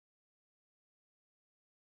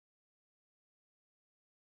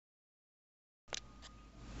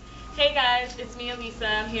Hey guys, it's me Elisa.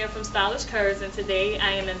 I'm here from Stylish Curves, and today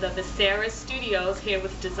I am in the Viscera studios here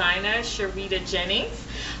with designer Sherita Jennings.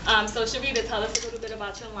 So Sherita, tell us a little bit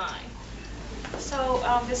about your line. So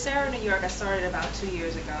Viscera New York, I started about 2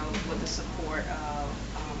 years ago with the support of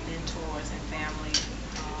mentors and family.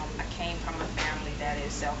 I came from a family that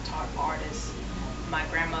is self-taught artists. My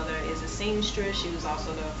grandmother is a seamstress. She was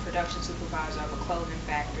also the production supervisor of a clothing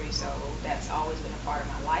factory, so that's always been a part of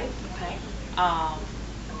my life. Okay.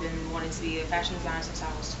 I've been wanting to be a fashion designer since I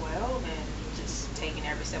was 12, and just taking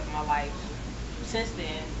every step of my life since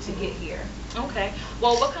then to get here. Okay.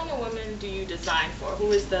 Well, what kind of women do you design for?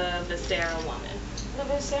 Who is the Viscera woman? The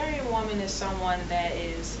Viscera woman is someone that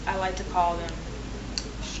is, I like to call them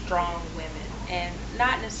strong women, and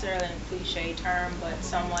not necessarily in a cliche term, but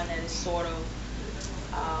someone that is sort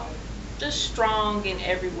of just strong in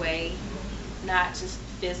every way, not just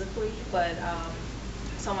physically, but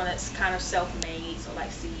someone that's kind of self-made, so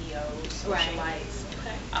like CEOs, socialites,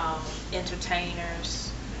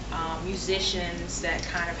 entertainers, musicians that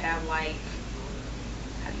kind of have like,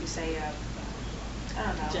 how do you say, I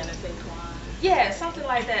don't know. Jennifer Kwan. Yeah, something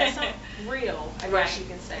like that, something real, I guess you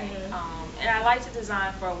can say. And I like to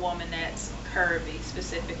design for a woman that's curvy,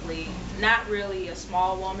 specifically, not really a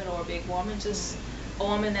small woman or a big woman, just a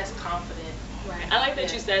woman that's confident. Right. I like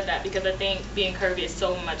that you said that, because I think being curvy is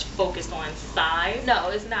so much focused on size. No,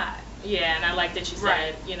 it's not. Yeah, and I like that you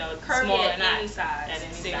said, you know, curvy small at not any size. at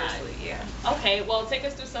any Seriously, size. yeah. Okay, well, take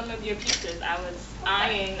us through some of your pieces. I was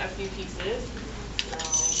eyeing a few pieces.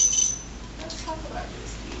 So Let's talk about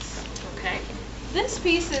this piece. Okay. This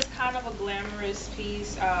piece is kind of a glamorous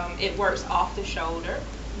piece. It works off the shoulder,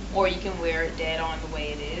 or you can wear it dead on the way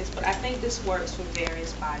it is. But I think this works for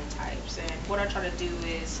various body types. And what I try to do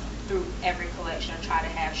is, through every collection, I try to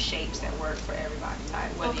have shapes that work for every body type.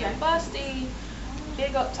 Whether you're busty,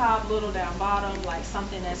 big up top, little down bottom, like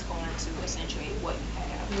something that's going to accentuate what you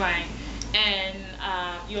have. Right. And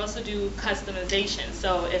you also do customization.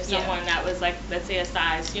 So if someone that was like, let's say a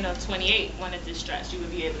size, 28 wanted this dress, you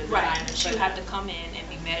would be able to design it. She would have to come in and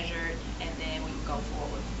be measured, and then we would go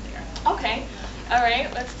forward from there. Okay. All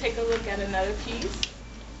right. Let's take a look at another piece,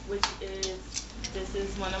 which is, this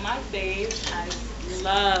is one of my faves. I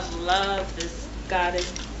love this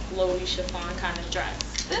goddess flowy chiffon kind of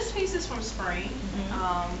dress. This piece is from spring.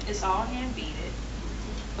 It's all hand beaded,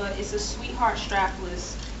 but it's a sweetheart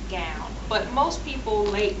strapless gown. But most people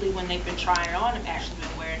lately, when they've been trying it on, have actually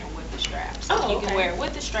been wearing it with the straps. So you can wear it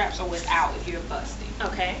with the straps or without if you're busty.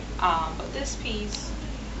 Okay. But this piece,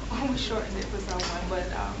 we shortened it for someone, but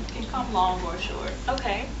can come long or short.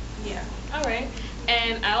 Okay. Yeah. All right.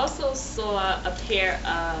 And I also saw a pair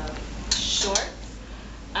of shorts.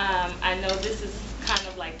 I know this is kind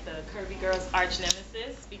of like the curvy girl's arch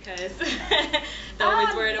nemesis, because they're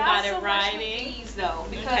always worried about it riding. These though,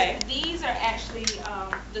 because these are actually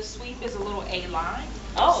the sweep is a little A-line.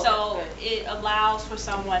 Oh, so it allows for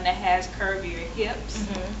someone that has curvier hips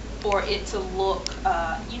for it to look.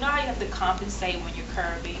 You know how you have to compensate when you're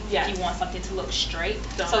curvy. Yes. If you want something to look straight.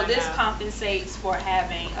 So this compensates for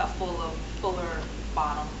having a fuller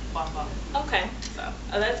bottom bump up. Okay. So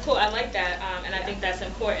that's cool. I like that, and I think that's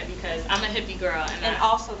important because I'm a hippie girl, and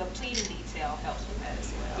also the pleating detail helps with that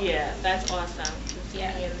as well. Yeah, that's awesome.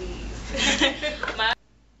 Yeah.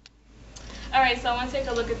 All right, so I want to take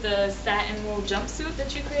a look at the satin wool jumpsuit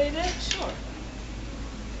that you created. Sure.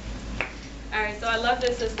 All right, so I love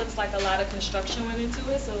this. This looks like a lot of construction went into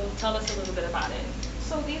it, so tell us a little bit about it.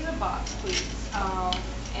 So these are box pleats,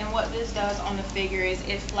 and what this does on the figure is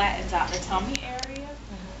it flattens out the tummy area,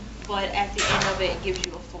 but at the end of it, it gives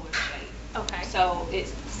you a fuller shape. Okay. So it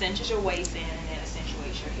cinches your waist in and then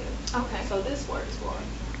accentuates your hip. Okay. So this works for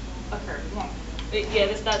a curvy woman. Yeah,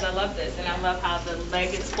 this does. I love this, and I love how the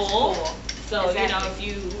leg is full. So, if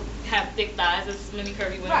you have thick thighs, as many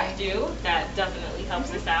curvy women do, that definitely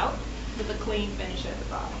helps us out. With a clean finish at the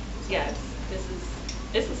bottom. Yes,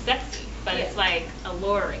 this is sexy, but it's like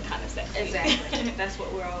alluring kind of sexy. Exactly. That's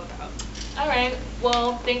what we're all about. All right.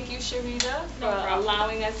 Well, thank you, Sherita, for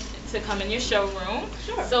allowing us to come in your showroom.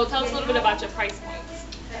 Sure. So tell us a little bit about your price points.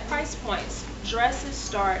 Price points. Dresses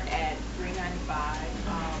start at $395.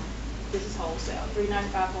 This is wholesale.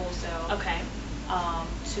 $395 wholesale. Okay.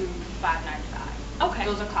 To $595. Okay.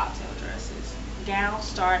 Those are cocktail dresses. Gowns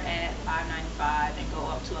start at $595 and go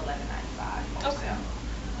up to $1195 wholesale. Okay.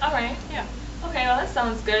 All right. Yeah. Okay, well that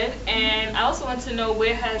sounds good. And I also want to know,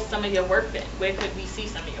 where has some of your work been? Where could we see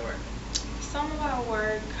some of your work? Some of our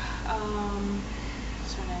work,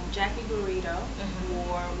 what's her name? Jackie Burrito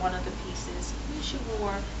wore one of the pieces. Who she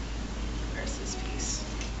wore? Where's this piece?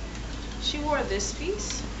 She wore this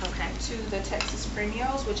piece Okay. to the Texas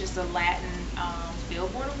Premios, which is the Latin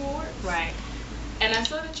Billboard Award. Right. And I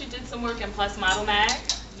saw that you did some work in Plus Model Mag.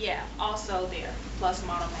 Yeah, also there, Plus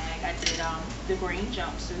Model Mag. I did the green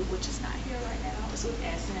jumpsuit, which is not here right now. It's with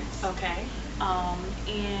Essence. Okay.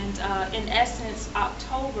 And in Essence,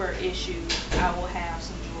 October issue, I will have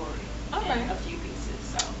some jewelry Okay. and a few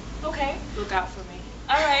pieces. So Okay. look out for me.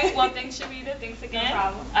 All right. Well, thanks, Sherita. Thanks again. No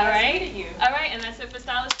problem. All Nice right. meeting you. All right. And that's it for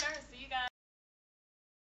Stylist Journey.